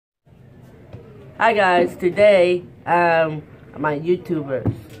Hi guys, today I'm a YouTuber.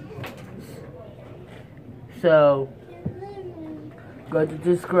 So go to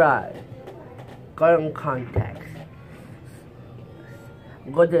subscribe, go on contacts,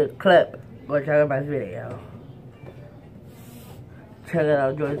 go to clip, go check out my video. Check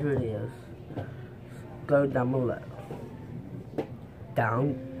out George's videos. Go down below.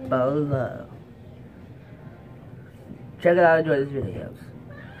 Down below. Check out George's videos.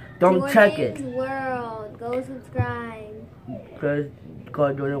 Don't check it. World. Go subscribe. Go to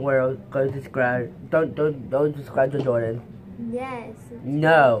Jordan World. Go subscribe. Don't subscribe to Jordan. Yes.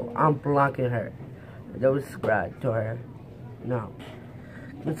 No, I'm blocking her. Don't subscribe to her. No.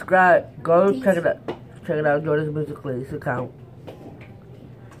 Subscribe. Go check it out. Check it out Jordan's Musically's account.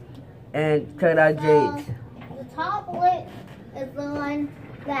 And check it out Jade's. The top lip is the one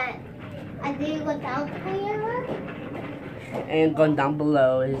that I did without the camera. And going down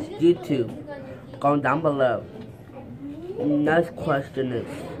below is YouTube. Going down below. Next question is,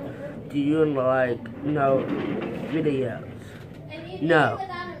 do you like no videos? No.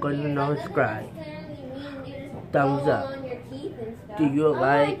 Go to no subscribe. Thumbs up. Do you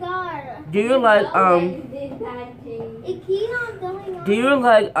like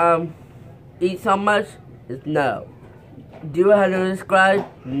eat so much? It's no. Do you have to subscribe?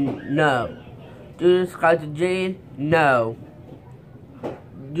 No. Do you subscribe to Jaden? No.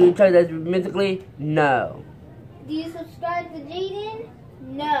 Do you check that musically? No. Do you subscribe to Jaden?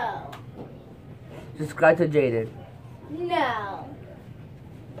 No. Subscribe to Jaden. No.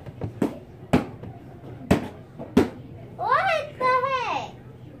 What the heck?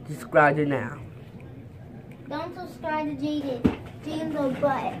 Subscribe to now. Don't subscribe to Jaden. Jaden's a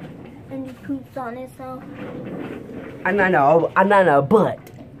butt. And he poops on himself. I'm not a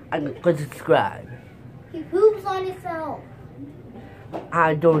butt. I'm going to subscribe. He poops on himself.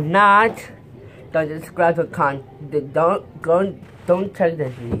 I do not. Don't subscribe to don't check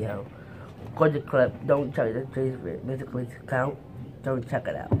this video. Go to clip. Don't check the Jade's Musically's account. Don't check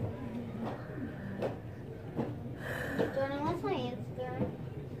it out. Jordan, what's my Instagram?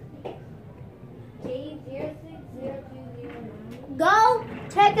 Jade06029. Go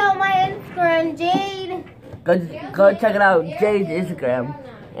check out my Instagram, Jade. Go check it out, Jade's Instagram.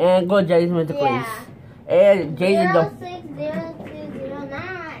 And go to Jade's Musically's. Yeah. And Jade the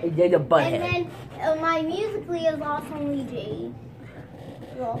 060209. Jade the butthead. And then my Musically is also only Jade.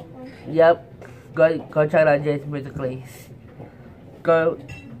 Yep. Go check out Jade's Musically's. Go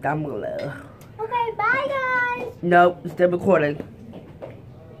down below. Okay, bye guys. Nope, still recording.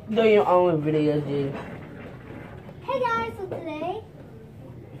 Do your own videos, Jade. Hey guys, so today,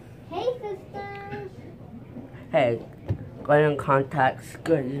 hey sisters. Hey, go on contacts,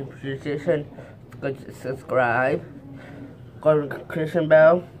 go to position, go to subscribe, go to collision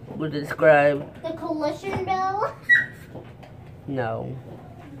bell, go to subscribe. The collision bell? No.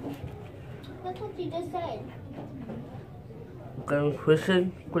 That's what you just said. Go to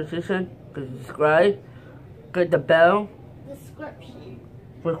position, go to subscribe, go to the bell. Description.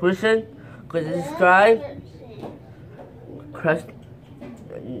 For question, go to subscribe. Press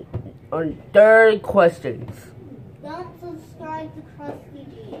on third questions. Don't subscribe to Krusty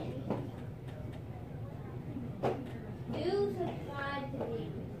Jaden. Do subscribe to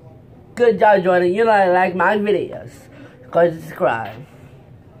me. Good job, Jordan. You like my videos. Go to subscribe.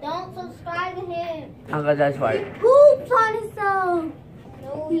 Don't subscribe to him. Okay, that's He right. poops on himself.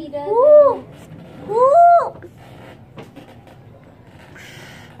 No, he doesn't. Poops.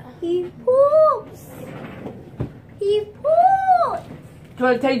 He poops. He poops.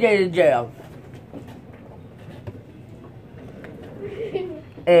 Trying to take Jaden to jail.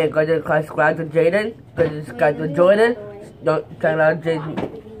 And go to subscribe to Jaden. Go to subscribe to Jordan. Don't check out Jaden's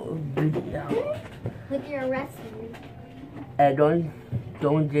video. Look, you're arrested. And don't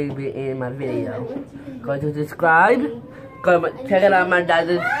Jaden be in my video. Go to subscribe. Go check it out my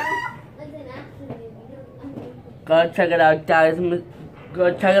dad's. Go check it out dad's.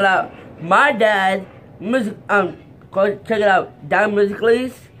 Go check it out my dad music. Go check it out Dad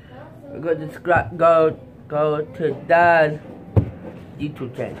Musically's. Go to subscribe. Go to Dad's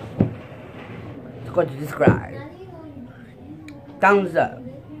YouTube channel. Go to subscribe. Thumbs up.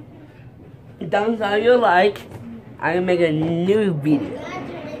 Thumbs up you like. I can make a new video.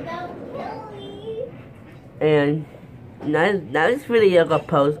 And next video I'll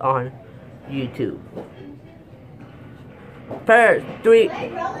post on YouTube. First, 3,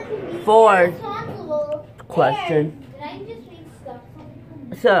 4 question.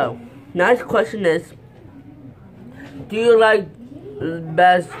 So, next question is, do you like the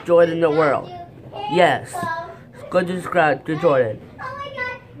best Jordan in the world? Yes. Go subscribe to Jordan. Oh my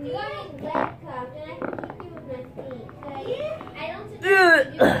god.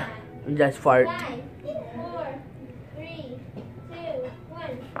 Just fart. 5, 4, 3, 2,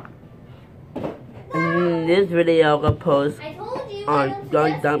 1. In this video, I'll post I told you. on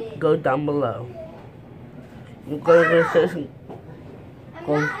go down below. Go to the section. I'm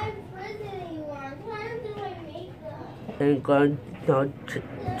not in prison anymore. I'm trying to do my makeup. And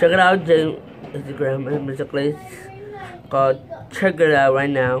check it out, Jaden Instagram and musically. Go check it out right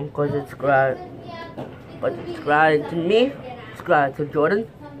now. Go subscribe. Go subscribe to me. Subscribe to Jordan.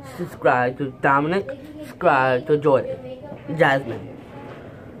 Subscribe to Dominic. Subscribe to Jordan. Jasmine.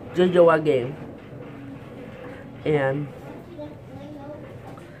 Jojo game. And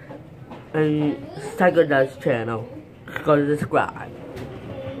Psycho Dad's channel. Go subscribe.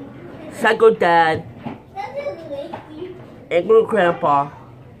 Psycho Dad and Little Grandpa.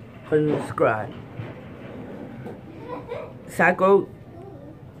 Go subscribe. Psycho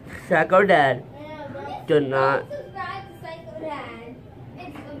Dad. Do not. Subscribe to Psycho Dad.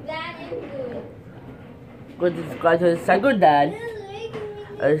 It's bad and good. Go subscribe to Psycho Dad.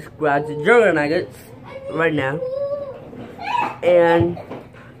 Subscribe to Jurgen Nuggets right now. And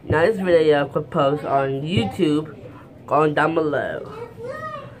now this video I post on YouTube. Go down below.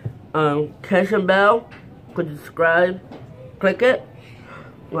 Catch the bell. Go subscribe. Click it.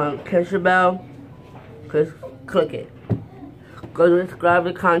 Catch the bell. Click it. Go subscribe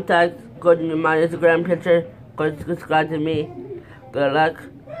to contacts. Go to my Instagram picture. Go subscribe to me. Go like,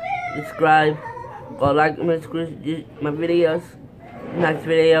 subscribe. Go like my videos. Next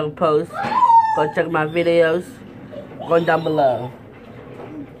video I'll post. Go check my videos. Go down below.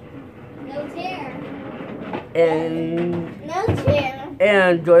 No chair. And No chair.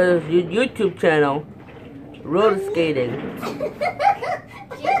 and Jordan's YouTube channel, roller skating.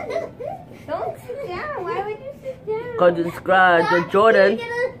 Don't sit down. Why would you sit down? Go subscribe to Jordan.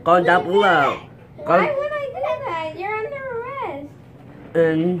 Go down below. Why would I do that? You're under arrest.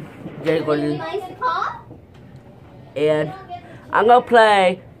 And Jay go to, Nice paw? and I'm gonna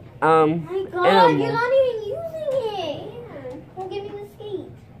play My God, animal. you're not even using it. Yeah. Don't give me the skate.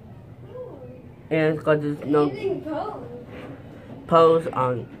 And go to post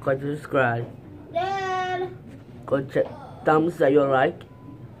on. Go to subscribe. Dad. Go check thumbs that you like.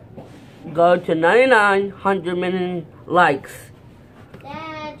 Go to 9,900 million likes.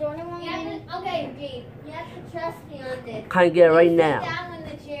 Dad, Jordan won't get it. Okay, Jade, you have to trust me on this. Can't get it right Sit now. down